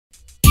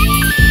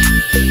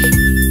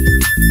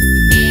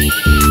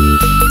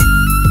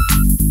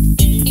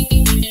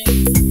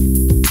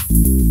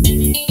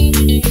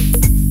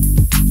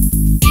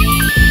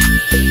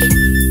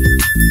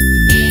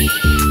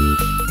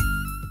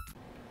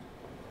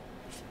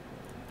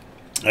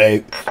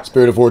Hey,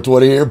 Spirit of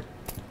 420 here.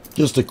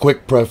 Just a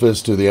quick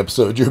preface to the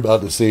episode you're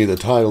about to see. The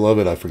title of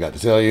it, I forgot to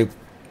tell you,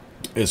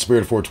 is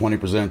Spirit of 420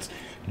 presents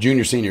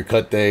Junior Senior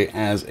Cut Day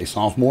as a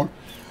sophomore.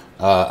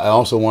 I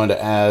also wanted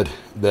to add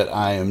that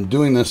I am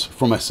doing this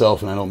for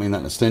myself, and I don't mean that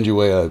in a stingy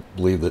way. I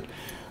believe that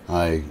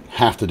I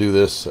have to do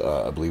this.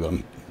 I believe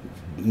I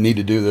need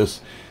to do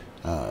this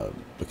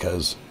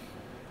because,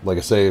 like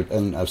I say,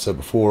 and I've said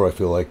before, I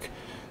feel like,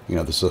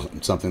 this is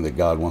something that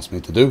God wants me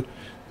to do.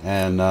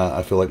 And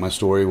I feel like my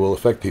story will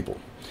affect people.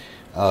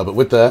 But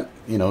with that,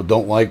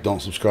 don't like,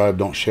 don't subscribe,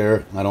 don't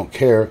share. I don't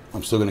care.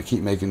 I'm still going to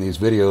keep making these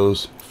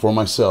videos for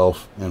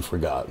myself and for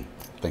God.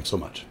 Thanks so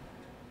much.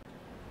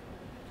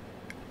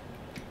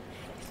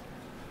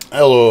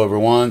 Hello,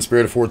 everyone.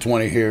 Spirit of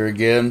 420 here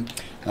again.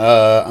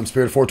 I'm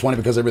Spirit of 420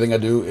 because everything I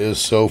do is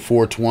so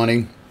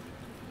 420.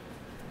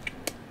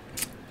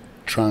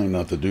 Trying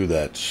not to do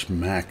that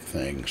smack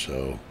thing,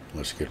 so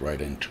let's get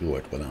right into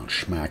it without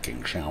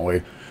smacking, shall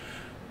we?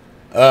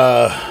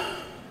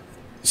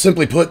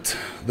 Simply put,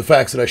 the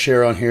facts that I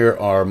share on here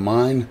are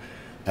mine,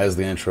 as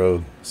the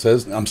intro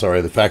says. I'm sorry,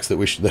 the facts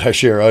that I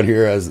share on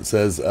here, as it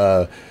says,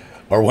 are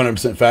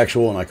 100%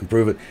 factual, and I can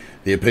prove it.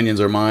 The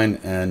opinions are mine,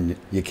 and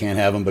you can't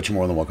have them, but you're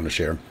more than welcome to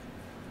share.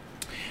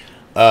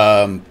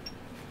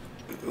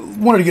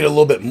 Wanted to get a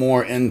little bit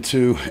more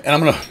into, and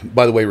I'm going to,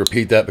 by the way,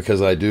 repeat that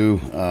because I am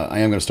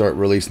going to start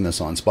releasing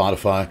this on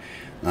Spotify,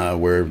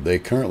 where they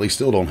currently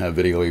still don't have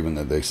video, even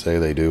though they say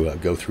they do.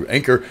 Go through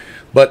Anchor,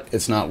 but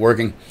it's not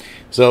working.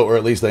 So, or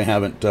at least they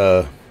haven't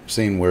I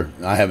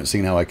haven't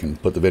seen how I can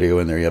put the video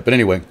in there yet. But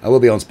anyway, I will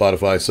be on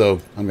Spotify,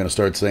 so I'm going to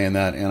start saying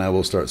that, and I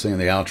will start saying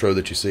the outro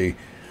that you see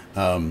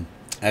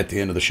at the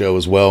end of the show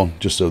as well,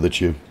 just so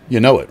that you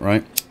know it,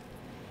 right?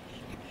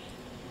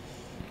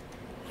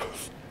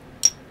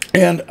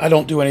 And I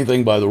don't do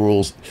anything by the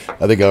rules.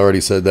 I think I already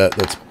said that.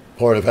 That's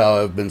part of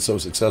how I've been so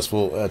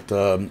successful at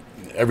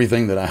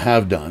everything that I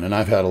have done. And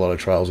I've had a lot of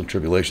trials and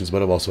tribulations,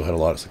 but I've also had a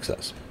lot of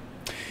success.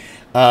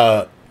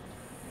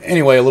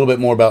 Anyway, a little bit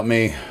more about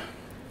me.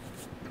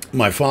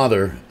 My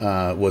father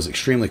was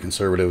extremely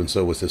conservative, and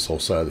so was this whole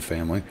side of the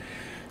family.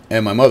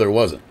 And my mother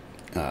wasn't.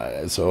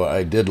 So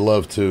I did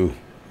love to,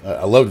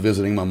 I loved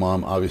visiting my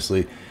mom,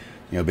 obviously.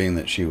 Being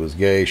that she was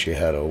gay, she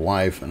had a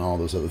wife and all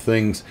those other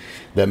things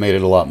that made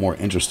it a lot more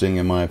interesting,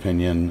 in my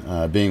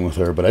opinion, being with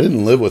her. But I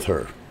didn't live with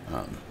her.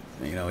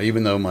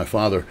 Even though my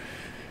father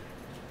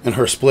and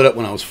her split up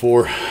when I was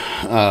 4,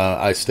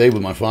 I stayed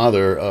with my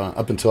father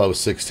up until I was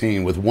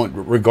 16 with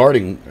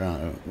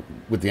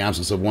the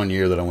absence of 1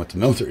 year that I went to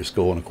military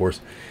school. And of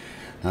course,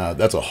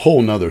 that's a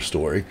whole nother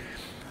story.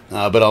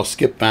 But I'll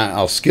skip back.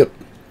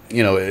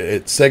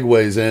 It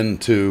segues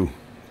into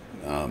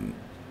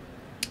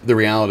the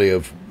reality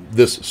of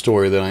this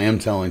story that I am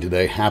telling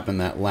today happened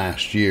that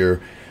last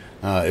year.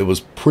 It was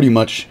pretty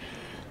much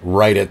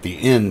right at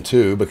the end,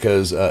 too,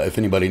 because if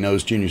anybody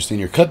knows Junior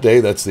Senior Cut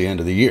Day, that's the end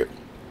of the year.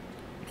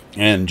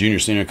 And Junior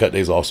Senior Cut Day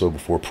is also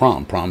before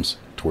prom. Prom's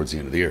towards the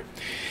end of the year.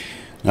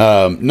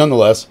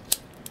 Nonetheless,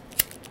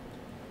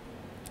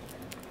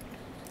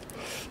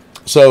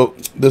 so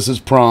this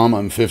is prom.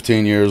 I'm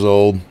 15 years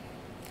old.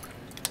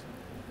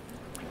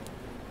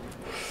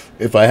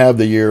 If I have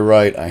the year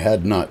right, I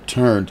had not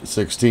turned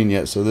 16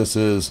 yet, so this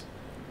is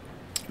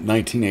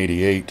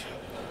 1988,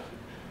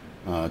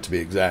 to be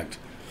exact.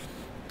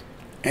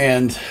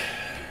 And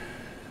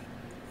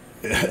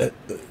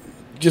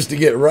just to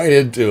get right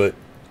into it,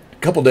 a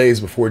couple days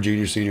before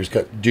Junior Senior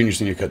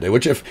Cut Day,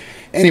 which if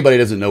anybody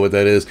doesn't know what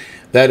that is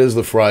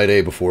the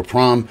Friday before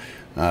prom.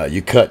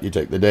 You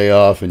take the day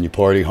off, and you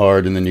party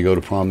hard, and then you go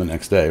to prom the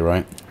next day,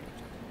 right?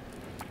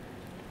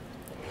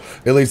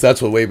 At least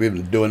that's what we've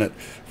been doing it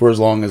for as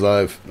long as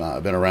I've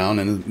been around,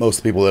 and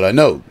most people that I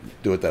know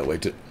do it that way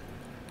too.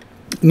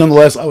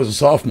 Nonetheless, I was a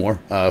sophomore.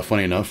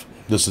 Funny enough,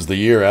 this is the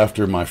year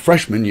after my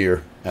freshman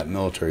year at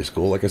military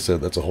school. Like I said,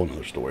 that's a whole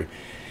nother story.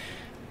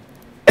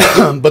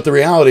 But the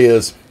reality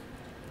is,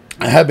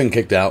 I had been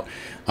kicked out.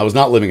 I was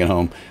not living at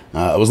home.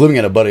 I was living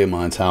at a buddy of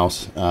mine's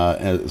house.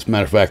 As a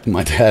matter of fact,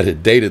 my dad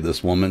had dated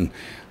this woman,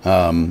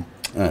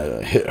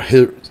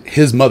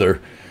 his mother,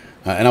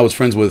 and I was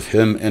friends with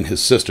him and his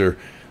sister.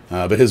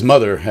 But his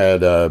mother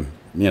had,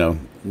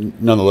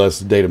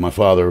 nonetheless dated my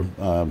father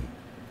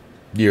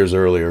years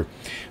earlier.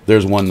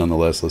 There's one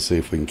nonetheless. Let's see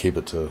if we can keep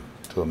it to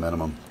a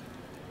minimum.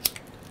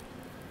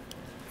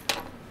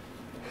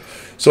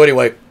 So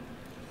anyway,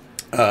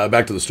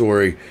 back to the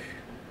story.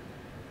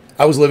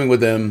 I was living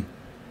with them.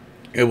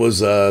 It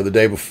was the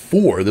day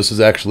before. This is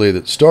actually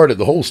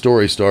the whole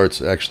story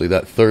starts actually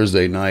that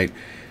Thursday night,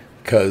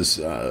 because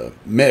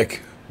Mick,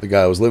 the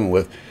guy I was living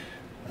with,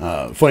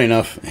 funny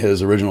enough,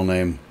 his original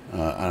name,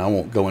 and I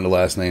won't go into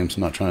last names,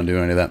 I'm not trying to do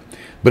any of that,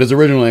 but his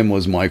original name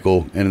was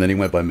Michael, and then he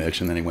went by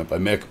Mitch, and then he went by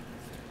Mick.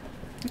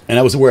 And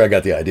that was where I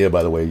got the idea,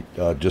 by the way,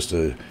 just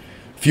a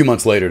few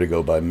months later, to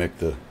go by Mick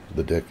the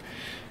Dick.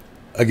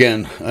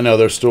 Again,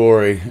 another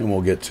story, and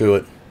we'll get to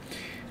it.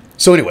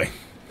 So anyway,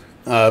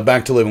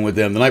 back to living with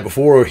them. The night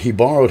before, he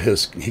got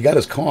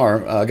a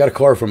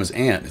car from his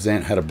aunt. His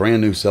aunt had a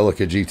brand new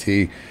Celica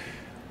GT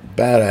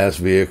badass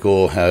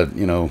vehicle. Had,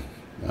 you know,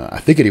 I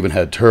think it even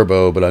had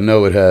turbo, but I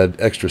know it had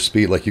extra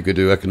speed, like you could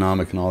do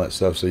economic and all that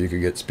stuff, so you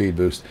could get speed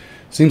boost.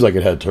 Seems like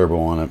it had turbo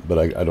on it, but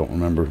I don't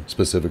remember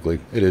specifically.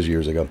 It is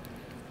years ago.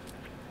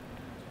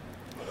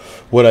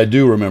 What I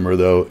do remember,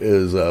 though,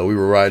 is we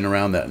were riding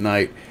around that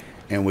night,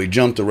 and we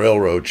jumped the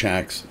railroad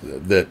tracks.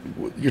 That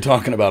you're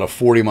talking about a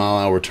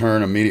 40-mile-an-hour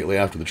turn. Immediately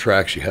after the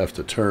tracks, you have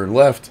to turn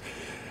left,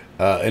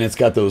 and it's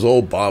got those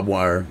old barbed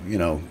wire, you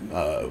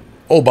know,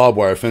 old barbed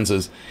wire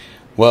fences.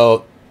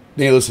 Well,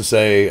 needless to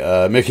say,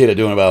 Mick hit it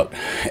doing about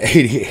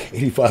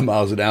 85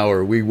 miles an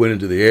hour. We went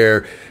into the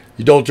air.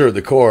 You don't turn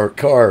the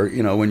car,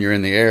 you know, when you're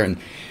in the air. And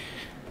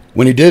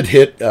when he did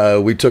hit,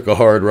 we took a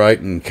hard right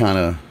and kind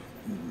of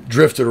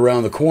drifted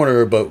around the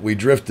corner, but we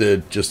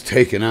drifted just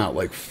taking out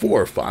like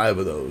 4 or 5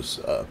 of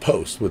those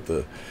posts with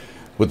the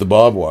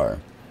barbed wire.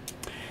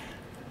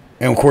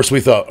 And of course,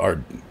 we thought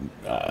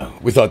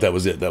that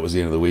was it. That was the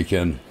end of the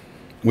weekend.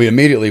 We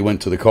immediately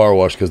went to the car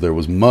wash because there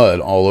was mud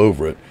all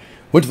over it.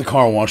 Went to the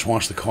car wash,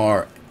 washed the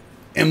car.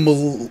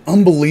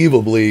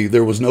 Unbelievably,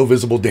 there was no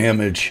visible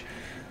damage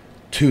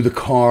to the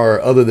car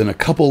other than a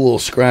couple little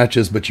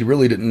scratches, but you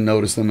really didn't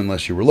notice them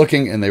unless you were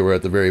looking, and they were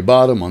at the very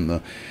bottom on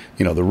the,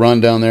 you know, the run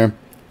down there,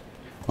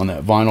 on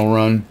that vinyl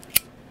run.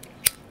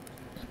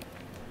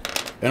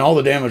 And all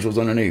the damage was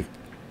underneath.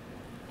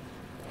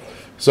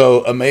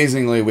 So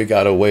amazingly, we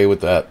got away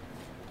with that.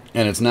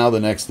 And it's now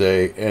the next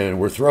day, and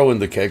we're throwing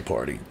the keg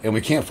party, and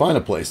we can't find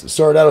a place. It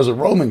started out as a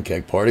roaming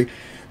keg party.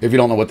 If you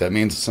don't know what that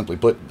means, simply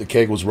put, the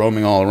keg was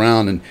roaming all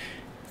around. And,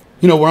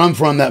 you know, where I'm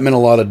from, that meant a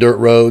lot of dirt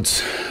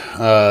roads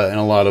and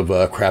a lot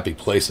of crappy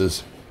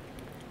places.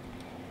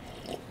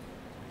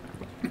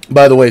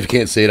 By the way, if you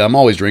can't see it, I'm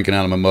always drinking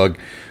out of my mug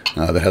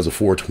that has a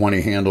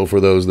 420 handle for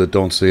those that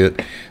don't see it.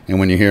 And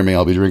when you hear me,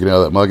 I'll be drinking out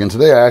of that mug. And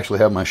today I actually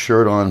have my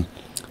shirt on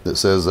that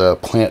says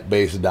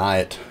plant-based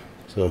diet.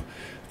 So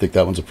I think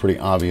that one's a pretty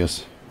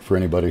obvious for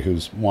anybody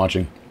who's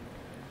watching.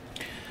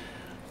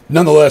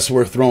 Nonetheless,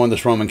 we're throwing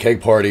this Roman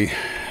keg party.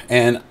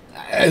 And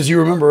as you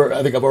remember,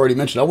 I think I've already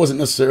mentioned, I wasn't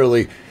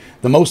necessarily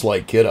the most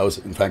liked kid.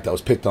 In fact, I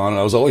was picked on, and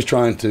I was always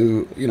trying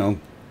to, you know,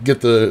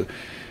 get the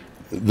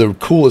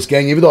coolest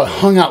gang. Even though I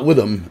hung out with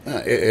them,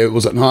 it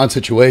was an odd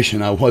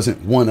situation. I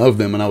wasn't one of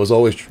them, and I was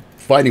always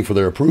fighting for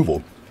their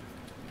approval.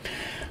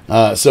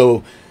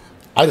 So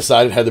I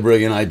had the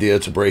brilliant idea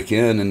to break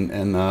in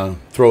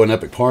and throw an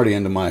epic party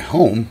into my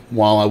home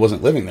while I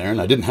wasn't living there, and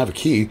I didn't have a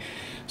key,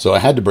 so I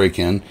had to break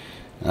in.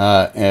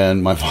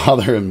 And my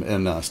father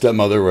and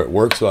stepmother were at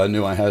work, so I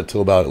knew I had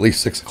till about at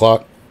least 6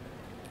 o'clock.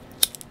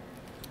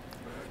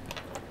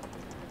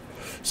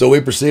 So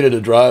we proceeded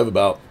to drive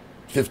about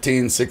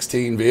 15,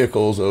 16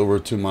 vehicles over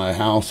to my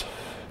house,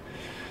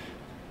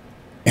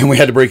 and we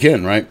had to break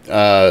in, right?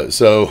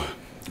 So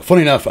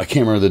funny enough, I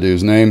can't remember the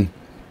dude's name.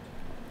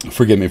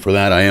 Forgive me for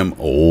that. I am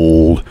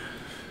old.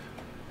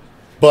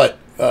 But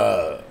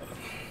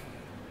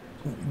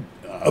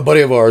a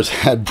buddy of ours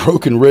had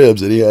broken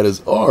ribs, and he had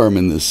his arm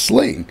in this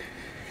sling.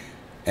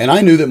 And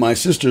I knew that my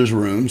sister's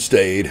room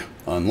stayed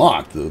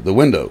unlocked, the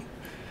window,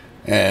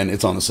 and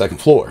it's on the 2nd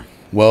floor.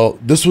 Well,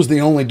 this was the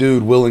only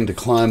dude willing to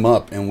climb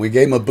up, and we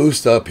gave him a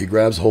boost up. He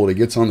grabs hold, he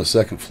gets on the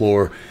 2nd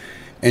floor,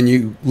 and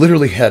you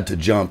literally had to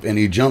jump, and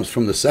he jumps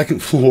from the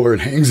 2nd floor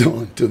and hangs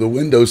on to the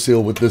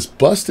windowsill with this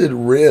busted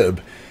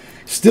rib.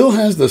 Still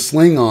has the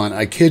sling on.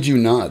 I kid you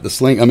not. The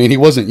sling, I mean, he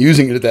wasn't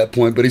using it at that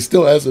point, but he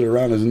still has it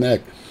around his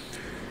neck.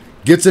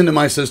 Gets into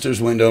my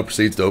sister's window,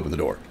 proceeds to open the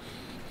door.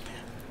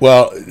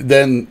 Well,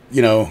 then,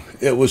 you know,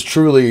 it was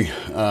truly,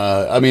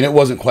 I mean, it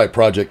wasn't quite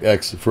Project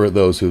X for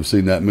those who've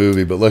seen that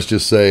movie, but let's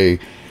just say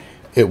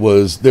there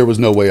was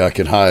no way I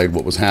could hide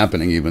what was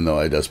happening, even though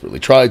I desperately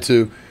tried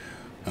to.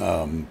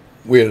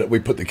 We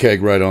put the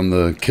keg right on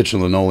the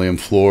kitchen linoleum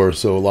floor,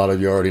 so a lot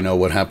of you already know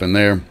what happened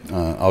there.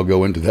 I'll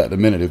go into that in a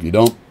minute if you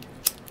don't.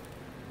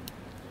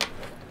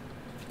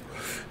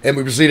 And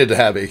we proceeded to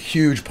have a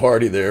huge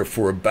party there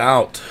for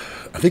about,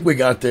 I think we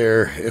got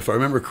there, if I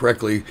remember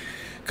correctly,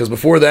 because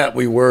before that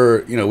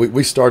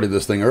we started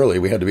this thing early.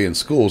 We had to be in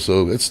school,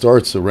 so it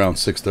starts around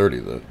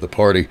 6:30. The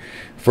party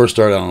first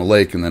started out on a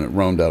lake, and then it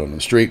roamed out on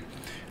the street,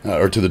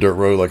 or to the dirt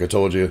road, like I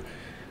told you.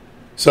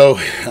 So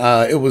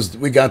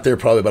we got there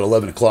probably about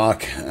 11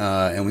 o'clock,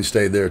 and we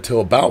stayed there till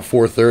about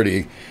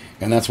 4:30.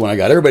 And that's when I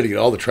got everybody to get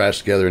all the trash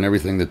together and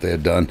everything that they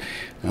had done.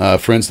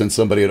 For instance,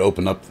 somebody had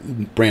opened up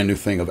a brand new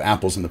thing of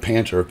pickles in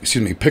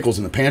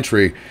the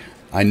pantry.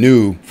 I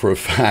knew for a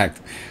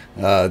fact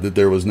that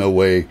there was no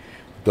way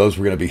those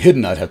were going to be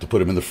hidden. I'd have to put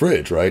them in the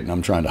fridge, right? And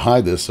I'm trying to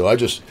hide this. So I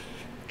just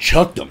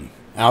chucked them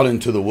out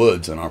into the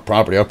woods on our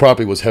property. Our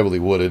property was heavily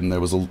wooded, and there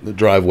was a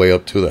driveway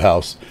up to the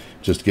house.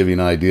 Just to give you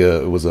an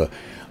idea, it was a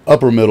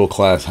upper middle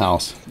class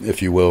house,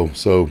 if you will.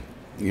 So,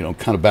 you know,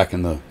 kind of back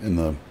in the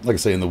like I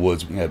say, in the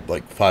woods. We had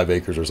like 5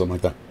 acres or something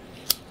like that.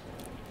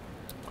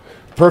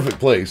 Perfect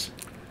place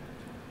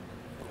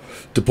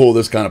to pull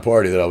this kind of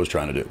party that I was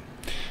trying to do.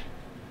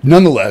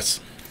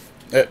 Nonetheless,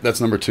 that's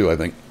number 2, I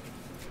think.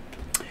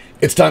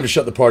 It's time to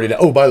shut the party down.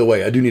 Oh, by the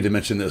way, I do need to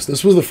mention this.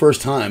 This was the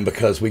first time,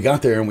 because we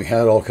got there and we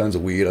had all kinds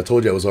of weed. I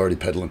told you I was already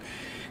peddling.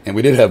 and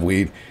we did have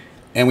weed,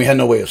 and we had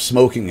no way of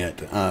smoking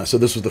it. So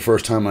this was the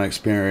first time I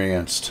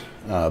experienced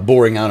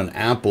boring out an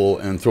apple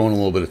and throwing a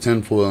little bit of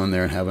tinfoil in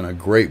there and having a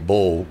great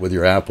bowl with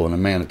your apple.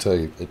 And man, I tell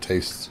you, it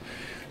tastes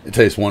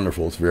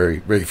wonderful. It's very,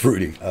 very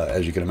fruity,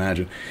 as you can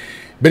imagine.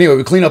 But anyway,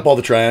 we clean up all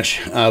the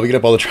trash. We get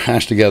up all the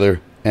trash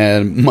together,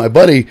 and my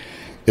buddy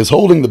is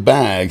holding the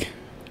bag,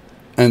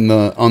 and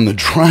on the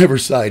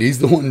driver's side, he's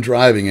the one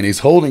driving, and he's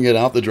holding it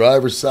out the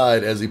driver's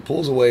side as he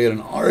pulls away at an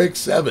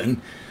RX-7,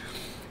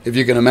 if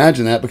you can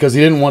imagine that, because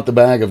he didn't want the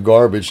bag of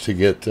garbage to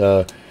get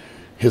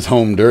his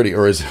home dirty,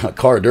 or his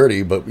car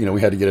dirty, but, you know,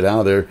 we had to get it out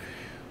of there.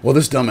 Well,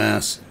 this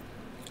dumbass,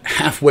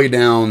 halfway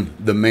down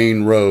the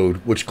main road,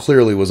 which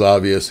clearly was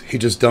obvious, he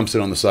just dumps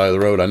it on the side of the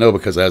road. I know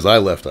because as I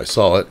left, I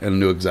saw it and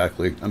knew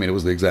exactly, I mean, it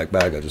was the exact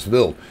bag I just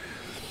filled.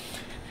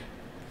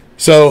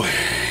 So,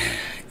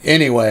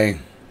 anyway,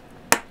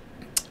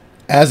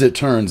 as it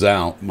turns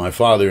out, my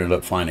father ended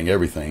up finding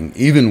everything,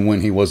 even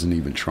when he wasn't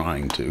even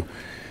trying to.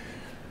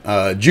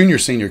 Junior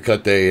senior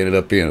cut day ended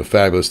up being a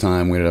fabulous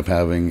time. We ended up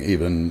having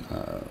even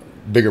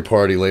bigger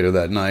party later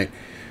that night.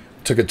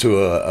 Took it to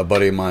a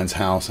buddy of mine's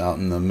house out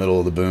in the middle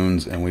of the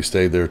boons, and we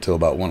stayed there till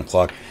about 1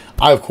 o'clock.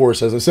 I, of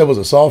course, as I said, was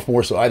a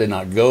sophomore, so I did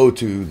not go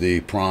to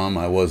the prom.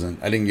 I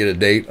didn't get a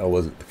date. I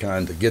wasn't the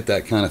kind to get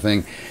that kind of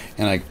thing,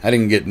 and I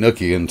didn't get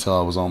nookie until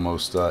I was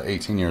almost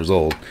 18 years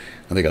old.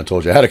 I think I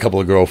told you I had a couple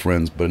of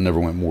girlfriends, but it never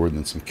went more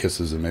than some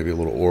kisses and maybe a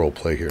little oral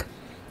play here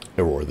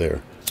or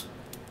there.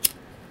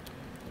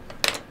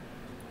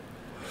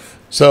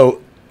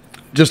 So,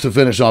 just to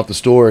finish off the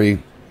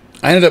story,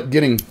 I ended up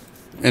getting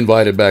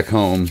invited back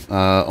home,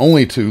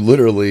 only to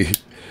literally,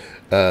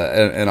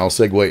 and I'll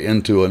segue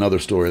into another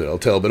story that I'll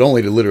tell, but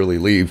only to literally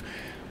leave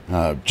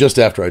just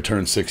after I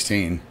turned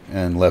 16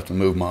 and left and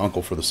moved my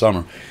uncle for the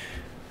summer.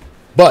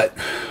 But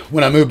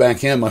when I moved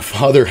back in, my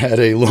father had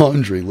a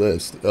laundry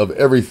list of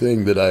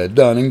everything that I had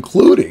done,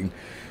 including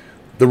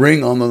the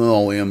ring on the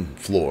linoleum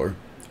floor,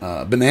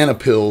 banana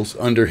pills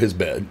under his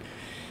bed,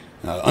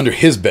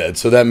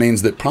 so that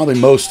means that probably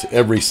most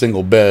every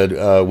single bed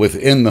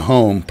within the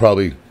home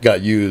probably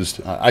got used.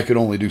 I could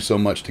only do so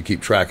much to keep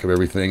track of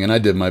everything, and I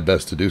did my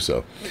best to do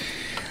so.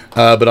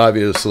 But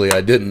obviously I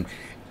didn't.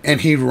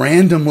 And he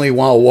randomly,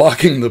 while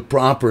walking the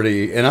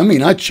property, and I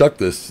mean, I chucked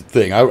this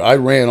thing. I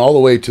ran all the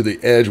way to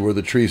the edge where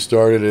the tree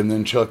started and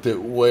then chucked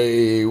it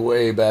way,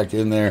 way back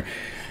in there.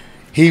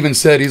 He even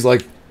said, he's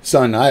like,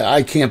 son,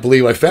 I can't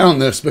believe I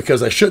found this,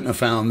 because I shouldn't have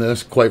found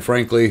this, quite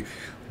frankly.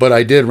 But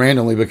I did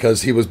randomly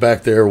because he was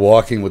back there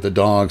walking with the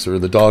dogs, or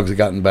the dogs had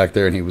gotten back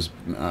there, and he was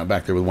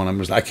back there with one of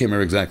them. I can't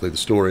remember exactly the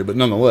story, but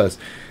nonetheless,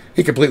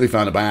 he completely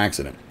found it by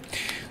accident.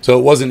 So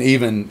it wasn't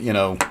even, you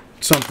know,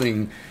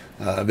 something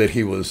that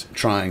he was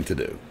trying to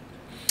do.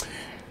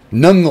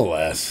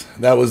 Nonetheless,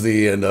 that was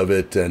the end of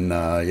it, and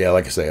yeah,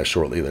 like I say, I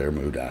shortly there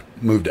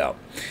moved out.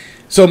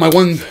 So my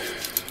one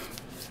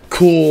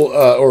cool,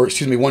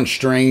 one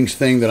strange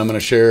thing that I'm going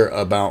to share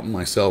about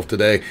myself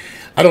today.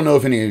 I don't know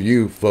if any of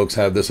you folks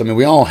have this. I mean,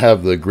 we all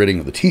have the gritting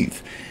of the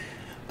teeth.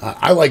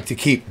 I like to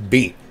keep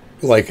beat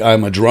like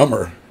I'm a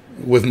drummer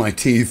with my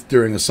teeth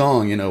during a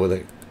song, you know, with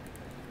a,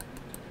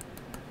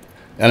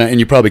 and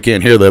you probably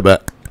can't hear that,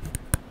 but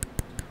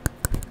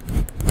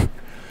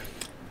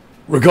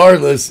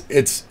regardless,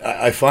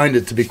 I find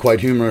it to be quite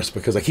humorous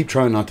because I keep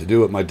trying not to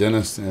do it. My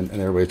dentist and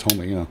everybody told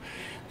me, you know,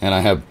 and I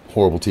have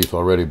horrible teeth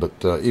already, but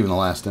even the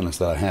last dentist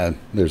that I had,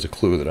 there's a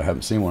clue that I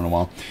haven't seen one in a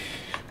while.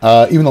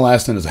 Even the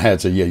last dentist I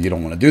had said, yeah, you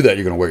don't want to do that.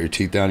 You're going to wear your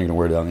teeth down. You're going to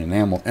wear down the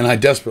enamel. And I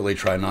desperately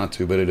try not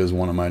to, but it is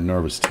one of my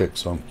nervous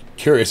tics. So I'm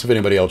curious if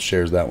anybody else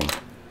shares that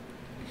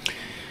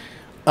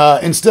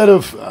one. Instead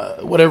of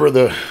whatever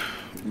the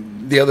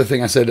other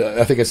thing I said,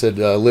 I think I said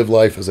live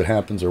life as it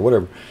happens or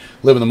whatever.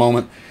 Live in the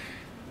moment.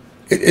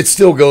 It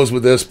still goes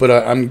with this, but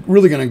I'm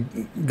really going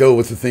to go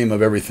with the theme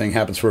of everything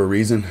happens for a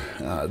reason.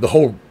 The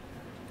whole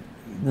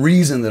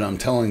reason that I'm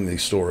telling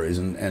these stories,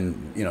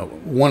 and you know,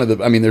 one of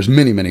the, I mean, there's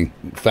many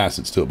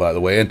facets to it, by the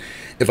way, and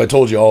if I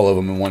told you all of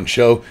them in one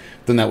show,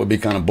 then that would be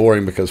kind of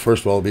boring, because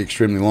first of all, it'd be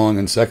extremely long,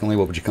 and secondly,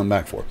 what would you come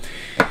back for?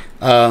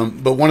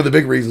 But one of the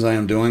big reasons I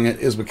am doing it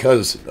is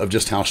because of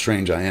just how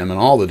strange I am and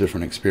all the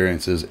different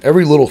experiences.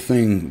 Every little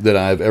thing that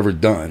I've ever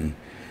done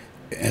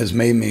has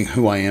made me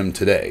who I am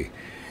today,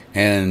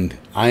 and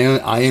I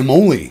am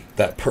only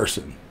that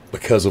person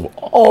because of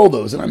all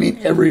those, and I mean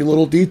every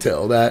little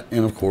detail, that,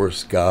 and of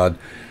course, God,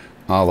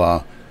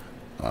 Allah,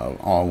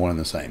 all one and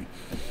the same.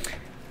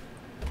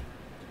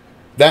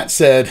 That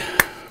said,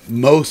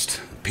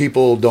 most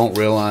people don't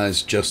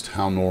realize just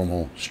how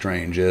normal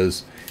strange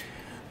is.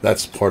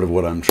 That's part of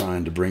what I'm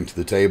trying to bring to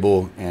the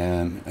table,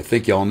 and I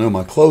think y'all know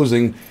my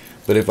closing,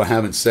 but if I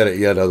haven't said it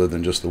yet other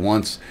than just the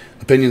once,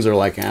 opinions are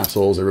like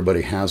assholes.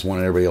 Everybody has one,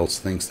 and everybody else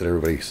thinks that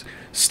everybody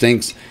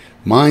stinks.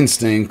 Mine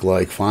stink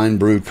like fine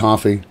brewed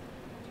coffee.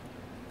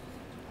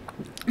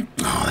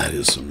 Oh, that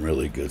is some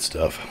really good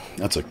stuff.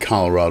 That's a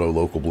Colorado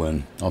local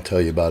blend. I'll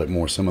tell you about it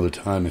more some other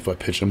time if I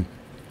pitch them.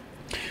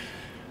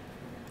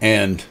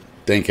 And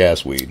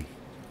dank-ass weed.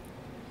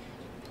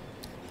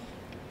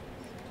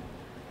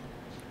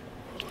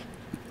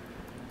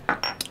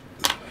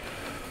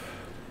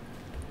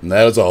 And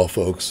that is all,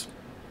 folks.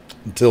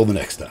 Until the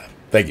next time.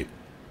 Thank you.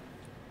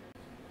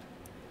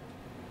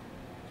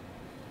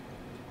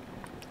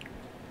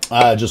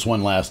 Just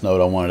one last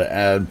note I wanted to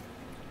add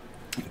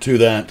to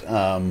that.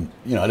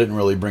 You know, I didn't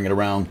really bring it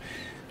around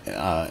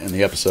in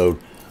the episode,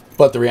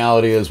 but the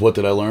reality is, what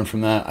did I learn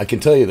from that? I can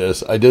tell you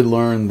this. I did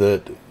learn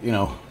that, you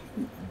know,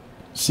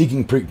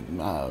 seeking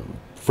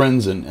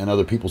friends and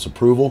other people's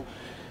approval,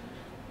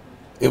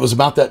 it was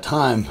about that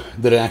time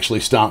that it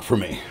actually stopped for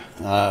me,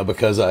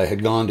 because I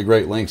had gone to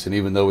great lengths, and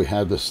even though we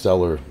had this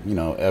stellar, you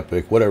know,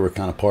 epic, whatever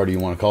kind of party you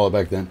want to call it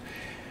back then,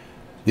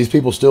 these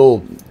people still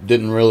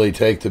didn't really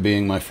take to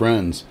being my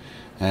friends.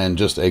 And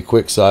just a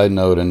quick side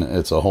note, and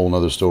it's a whole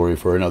nother story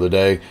for another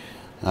day,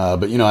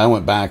 but you know, I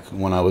went back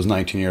when I was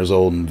 19 years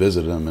old and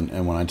visited them,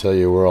 and when I tell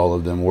you where all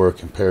of them were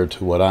compared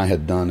to what I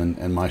had done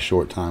in my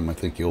short time, I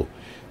think you'll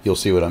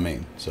see what I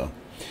mean. So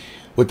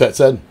with that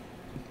said,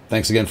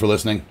 thanks again for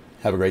listening.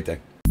 Have a great day.